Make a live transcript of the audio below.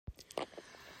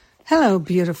Hello,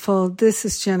 beautiful. This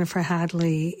is Jennifer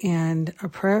Hadley, and our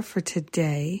prayer for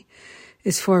today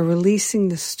is for releasing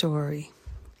the story,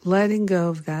 letting go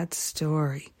of that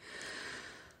story.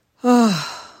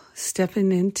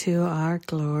 Stepping into our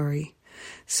glory.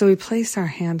 So we place our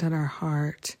hand on our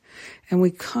heart, and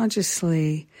we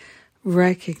consciously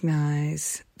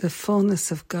recognize the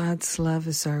fullness of God's love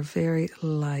is our very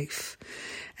life.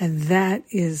 And that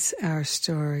is our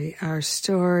story. Our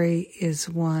story is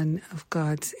one of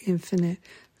God's infinite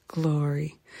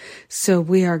glory. So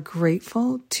we are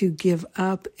grateful to give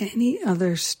up any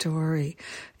other story,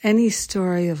 any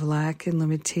story of lack and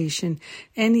limitation,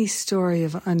 any story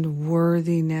of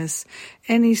unworthiness,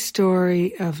 any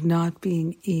story of not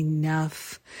being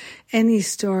enough, any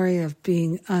story of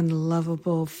being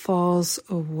unlovable falls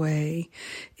away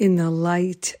in the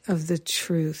light of the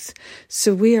truth.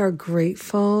 So we are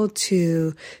grateful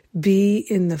to be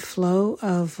in the flow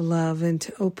of love and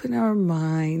to open our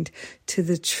mind to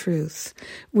the truth.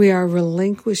 We are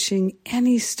relinquishing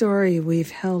any story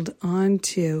we've held on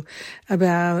to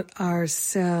about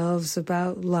ourselves,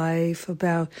 about life,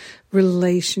 about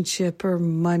relationship or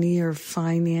money or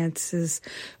finances.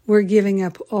 We're giving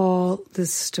up all the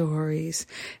stories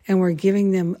and we're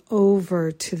giving them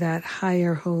over to that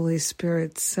higher Holy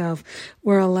Spirit self.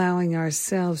 We're allowing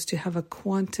ourselves to have a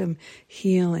quantum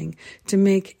healing, to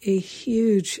make a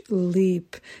huge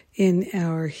leap in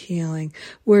our healing.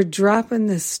 We're dropping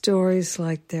the stories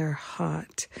like they're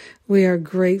hot. We are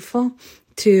grateful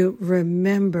to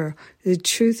remember the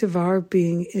truth of our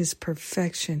being is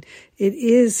perfection. It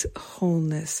is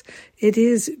wholeness. It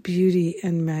is beauty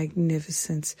and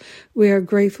magnificence. We are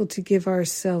grateful to give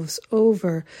ourselves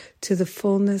over to the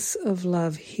fullness of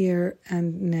love here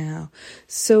and now.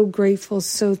 So grateful,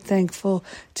 so thankful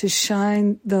to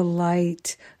shine the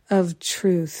light of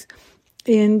truth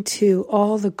into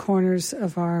all the corners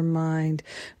of our mind.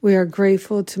 We are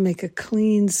grateful to make a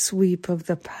clean sweep of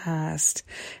the past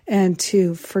and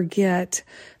to forget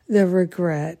the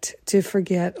regret, to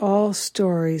forget all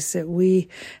stories that we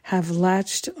have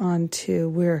latched onto.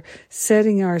 We're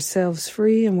setting ourselves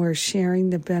free and we're sharing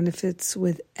the benefits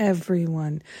with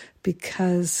everyone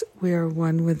because we're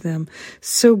one with them.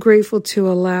 So grateful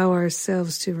to allow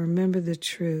ourselves to remember the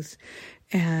truth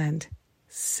and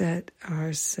set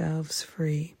ourselves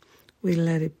free. We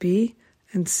let it be,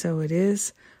 and so it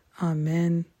is.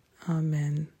 Amen,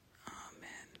 amen,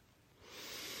 amen.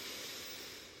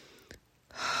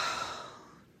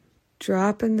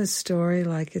 Dropping the story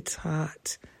like it's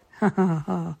hot.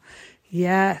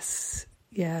 Yes,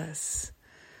 yes.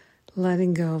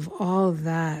 Letting go of all of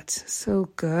that. So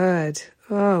good.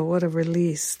 Oh, what a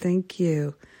release. Thank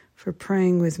you for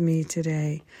praying with me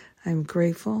today. I'm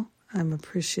grateful. I'm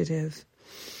appreciative.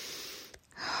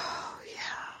 Oh,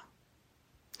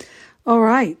 yeah. All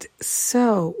right.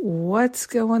 So what's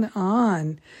going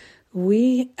on?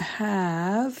 We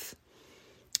have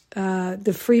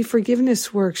the free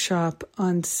forgiveness workshop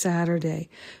on Saturday.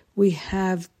 We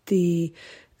have the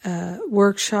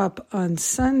workshop on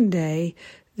Sunday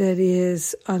that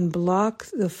is Unblock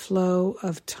the Flow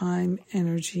of Time,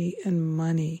 Energy, and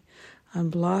Money.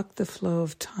 Unblock the flow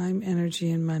of time, energy,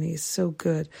 and money. So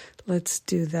good. Let's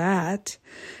do that.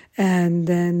 And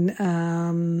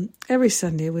then every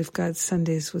Sunday, we've got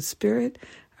Sundays with Spirit,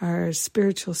 our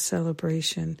spiritual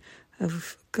celebration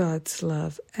of God's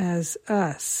love as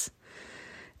us.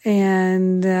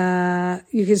 And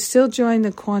you can still join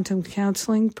the Quantum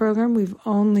Counseling Program. We've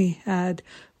only had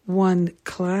one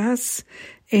class,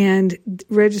 and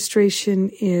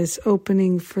registration is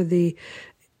opening for the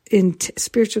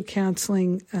spiritual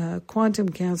counseling, quantum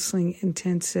counseling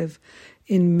intensive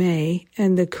in May,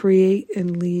 and the Create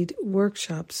and Lead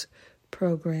workshops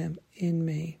program in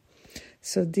May.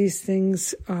 So these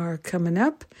things are coming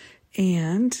up,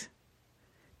 and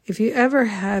if you ever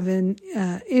have an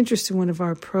interest in one of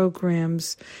our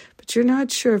programs, but you're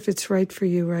not sure if it's right for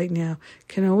you right now,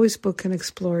 can always book an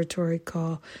exploratory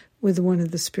call with one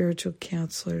of the spiritual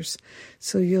counselors.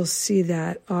 So you'll see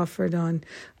that offered on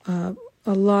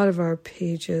a lot of our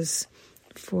pages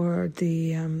for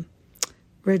the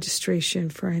registration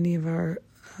for any of our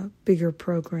bigger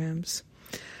programs.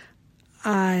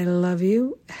 I love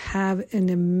you. Have an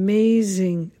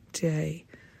amazing day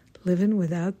living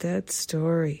without that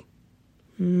story.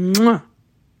 Mwah.